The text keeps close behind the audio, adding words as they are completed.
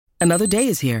Another day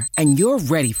is here, and you're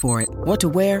ready for it. What to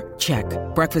wear? Check.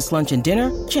 Breakfast, lunch, and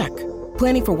dinner? Check.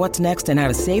 Planning for what's next and how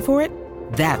to save for it?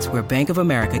 That's where Bank of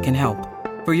America can help.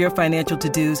 For your financial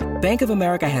to-dos, Bank of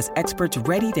America has experts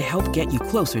ready to help get you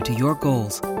closer to your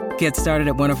goals. Get started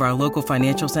at one of our local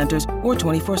financial centers or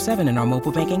 24/7 in our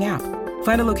mobile banking app.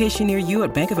 Find a location near you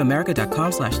at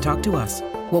bankofamerica.com/talktous.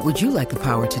 What would you like the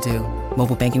power to do?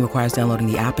 Mobile banking requires downloading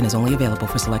the app and is only available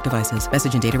for select devices.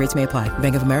 Message and data rates may apply.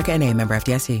 Bank of America NA, member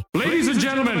FDIC. Ladies and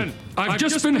gentlemen, I've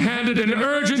just been handed an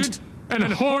urgent and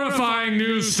horrifying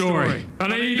news story.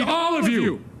 And I need all of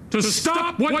you to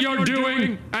stop what you're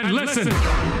doing and listen.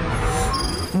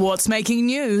 What's making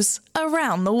news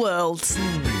around the world?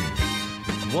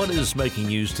 What is making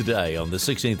news today on the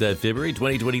 16th of February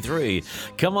 2023?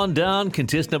 Come on down,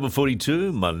 contestant number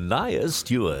 42, Mania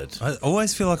Stewart. I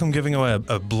always feel like I'm giving away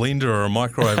a blender or a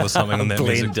microwave or something on that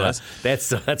music Blender.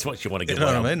 place. That's what you want to give You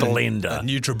know away. what I mean? Blender. A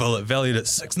NutriBullet valued at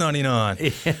 $6.99.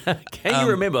 Can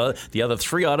you remember the other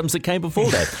three items that came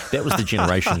before that? That was the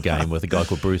Generation Game with a guy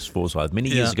called Bruce Forsyth many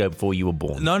years ago before you were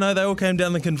born. No, they all came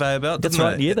down the conveyor belt. That's didn't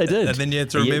right. they? Yeah, they did. And then you had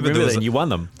to remember that, and you won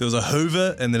them. There was a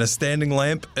Hoover and then a standing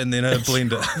lamp and then a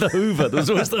blender. The Hoover. There was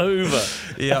always the Hoover.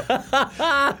 Yep.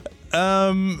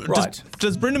 Right.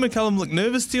 Does Brendan McCullum look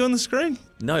nervous to you on the screen?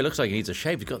 No, he looks like he needs a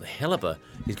shave. He's got the hell of the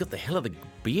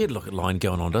beard line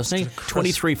going on, doesn't he?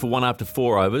 23 for one after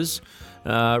 4 overs.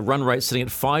 Run rate sitting at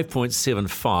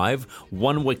 5.75.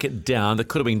 1 wicket down. There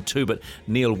could have been 2, but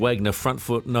Neil Wagner, front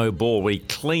foot, no ball. He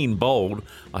clean bowled.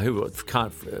 I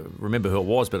can't remember who it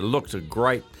was, but it looked It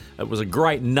was a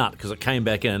great nut because it came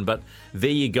back in. But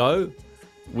there you go.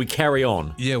 We carry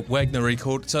on. Yeah, Wagner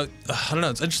recalled. So, I don't know,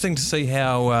 it's interesting to see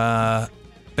how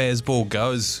Baz ball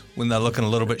goes when they're looking a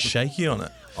little bit shaky on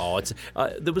it. Oh,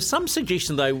 there was some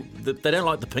suggestion, though, that they don't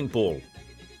like the pink ball.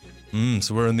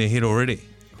 So we're in their head already.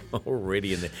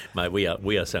 Already in there. Mate,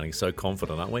 we are sounding so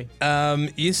confident, aren't we?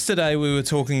 Yesterday we were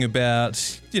talking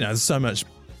about, there's so much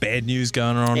bad news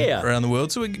going on around the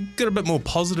world, so we got a bit more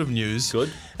positive news.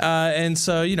 Good. And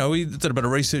so, we did a bit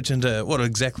of research into what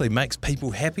exactly makes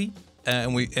people happy.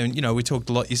 And we talked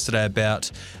a lot yesterday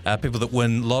about people that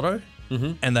win lotto,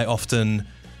 and they often,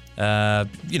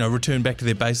 return back to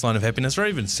their baseline of happiness, or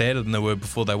even sadder than they were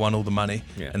before they won all the money,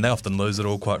 and they often lose it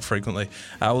all quite frequently.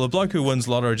 Well, the bloke who wins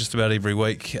lotto just about every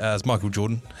week is Michael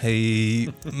Jordan.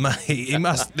 He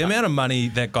must, the amount of money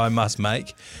that guy must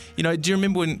make. Do you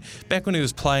remember back when he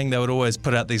was playing, they would always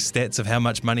put out these stats of how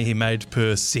much money he made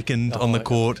per second on the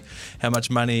court, how much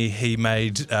money he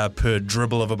made per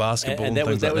dribble of a basketball, and that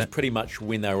was that. pretty much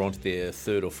when they were onto their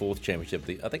third or fourth championship.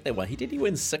 I think they won. Did he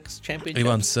win 6 championships? He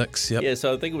won 6. Yep. Yeah,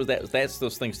 so I think it was that's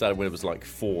those things started when it was like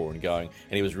 4 and going,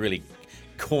 and he was really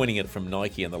coining it from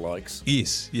Nike and the likes.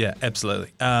 Yes, yeah, absolutely.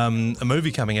 A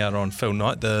movie coming out on Phil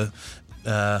Knight, the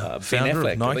Ben founder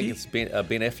Affleck. of Nike. I think it's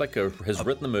Ben Affleck has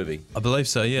written the movie. I believe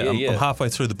so, yeah. I'm halfway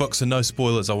through the book, so no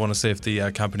spoilers. I want to see if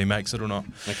the company makes it or not.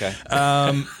 Okay.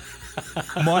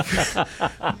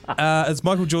 It's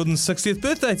Michael Jordan's 60th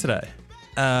birthday today.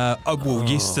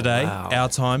 Yesterday, our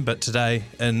time, but today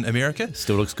in America.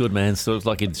 Still looks good, man. Still looks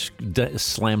like it's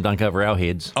slam dunk over our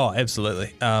heads. Oh,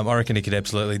 absolutely. I reckon he could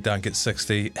absolutely dunk at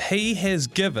 60. He has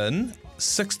given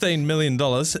 $16 million,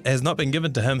 has not been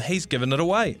given to him. He's given it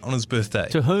away on his birthday.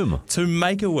 To whom? To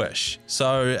Make-A-Wish.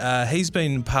 So he's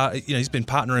been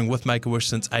partnering with Make-A-Wish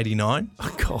since '89.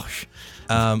 Oh gosh.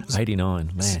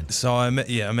 89, man. So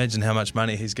imagine how much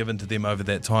money he's given to them over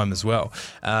that time as well.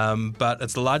 But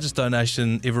it's the largest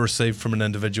donation ever received from an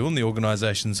individual in the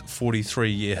organisation's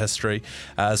 43-year history.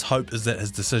 His hope is that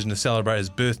his decision to celebrate his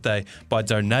birthday by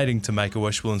donating to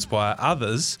Make-A-Wish will inspire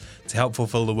others to help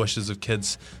fulfil the wishes of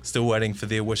kids still waiting for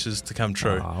their wishes to come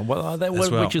true.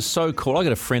 Which is so cool. I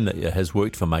got a friend that has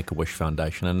worked for Make-A-Wish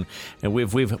Foundation, and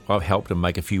I've helped him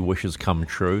make a few wishes come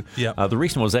true. Yep. The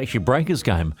recent was actually Breakers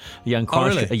game.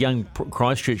 A young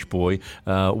Christchurch boy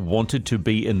wanted to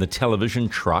be in the television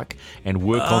truck and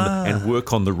work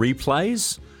on the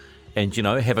replays, and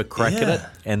have a crack at it.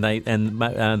 And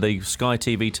the Sky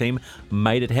TV team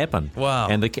made it happen. Wow!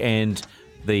 And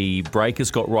the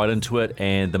Breakers got right into it,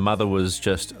 and the mother was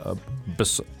just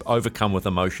overcome with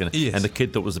emotion. Yes. And the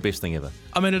kid thought it was the best thing ever.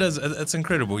 I mean, it is. It's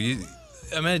incredible.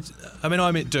 I met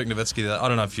Dirk Nowitzki. I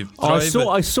don't know if you've. I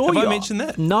saw. Have you. I mentioned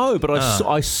that? No, but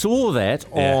I saw that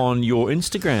on your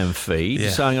Instagram feed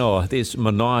saying, "Oh, there's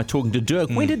Mania talking to Dirk."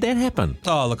 When did that happen?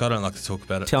 Oh, look, I don't like to talk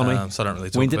about it. Tell me. So I don't really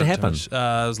talk when did about it happen?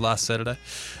 It was last Saturday.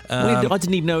 I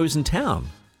didn't even know he was in town.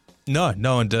 No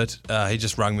one did. He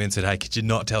just rang me and said, hey, could you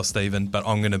not tell Stephen, but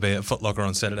I'm going to be at Foot Locker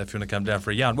on Saturday if you want to come down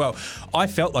for a yarn. Well, I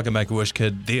felt like a Make-A-Wish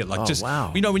kid there.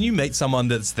 Wow. You know, when you meet someone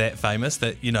that's that famous,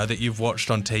 that that you've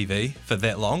watched on TV for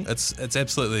that long, it's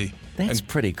absolutely... That's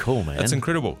pretty cool, man. It's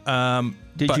incredible.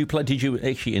 Did you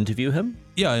actually interview him?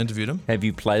 Yeah, I interviewed him. Have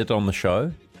you played it on the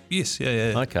show? Yes,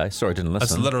 yeah. Okay, sorry, I didn't listen.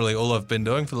 That's literally all I've been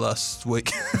doing for the last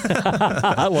week.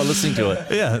 Well, listening to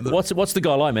it. Yeah. What's the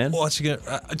guy like, man? Watching it,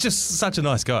 just such a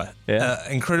nice guy. Yeah.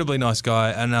 Incredibly nice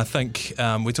guy. And I think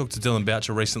we talked to Dylan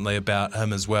Boucher recently about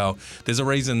him as well. There's a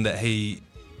reason that he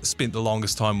spent the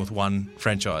longest time with one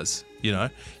franchise.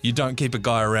 You don't keep a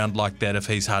guy around like that if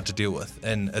he's hard to deal with.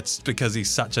 And it's because he's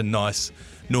such a nice,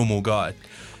 normal guy.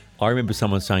 I remember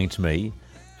someone saying to me,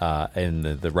 in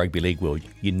the rugby league world,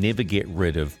 you never get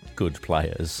rid of good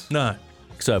players. No.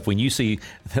 So when you see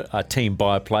a team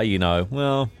buy a player,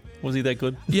 well, was he that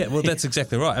good? Yeah, well, that's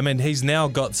exactly right. I mean, he's now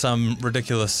got some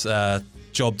ridiculous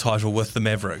job title with the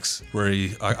Mavericks, where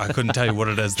I couldn't tell you what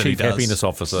it is that Chief he does. Happiness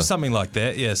Officer. Something like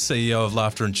that, yeah, CEO of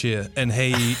Laughter and Cheer. And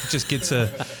he just gets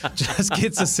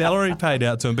a salary paid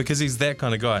out to him because he's that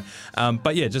kind of guy.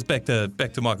 But yeah, just back to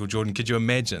Michael Jordan. Could you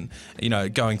imagine,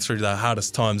 going through the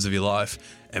hardest times of your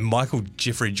life, and Michael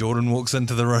Jeffrey Jordan walks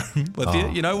into the room with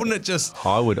you? Wouldn't it just...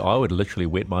 I would literally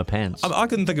wet my pants. I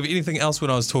couldn't think of anything else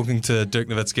when I was talking to Dirk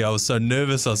Nowitzki. I was so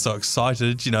nervous. I was so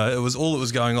excited. It was all that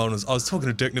was going on. I was talking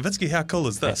to Dirk Nowitzki. How cool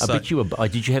is this? I bet you were...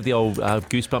 Did you have the old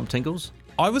goosebump tingles?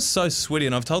 I was so sweaty,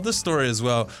 and I've told this story as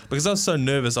well, because I was so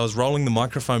nervous, I was rolling the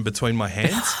microphone between my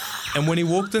hands, and when he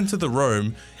walked into the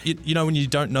room, when you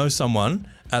don't know someone...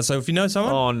 so if you know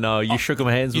someone... Oh, no. You shook him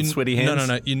hands with sweaty hands?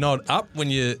 No. You nod up when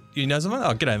you know someone.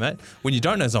 Oh, g'day, mate. When you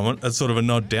don't know someone, it's sort of a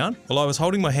nod down. Well, I was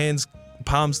holding my hands,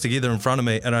 palms together in front of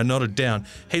me, and I nodded down.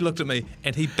 He looked at me,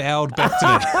 and he bowed back to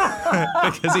me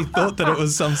because he thought that it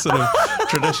was some sort of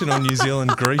traditional New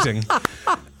Zealand greeting.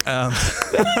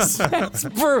 That's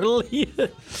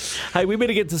brilliant. Hey, we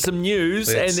better get to some news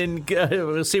and then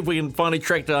we'll see if we can finally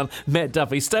track down Matt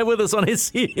Duffy. Stay with us on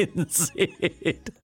SENZ.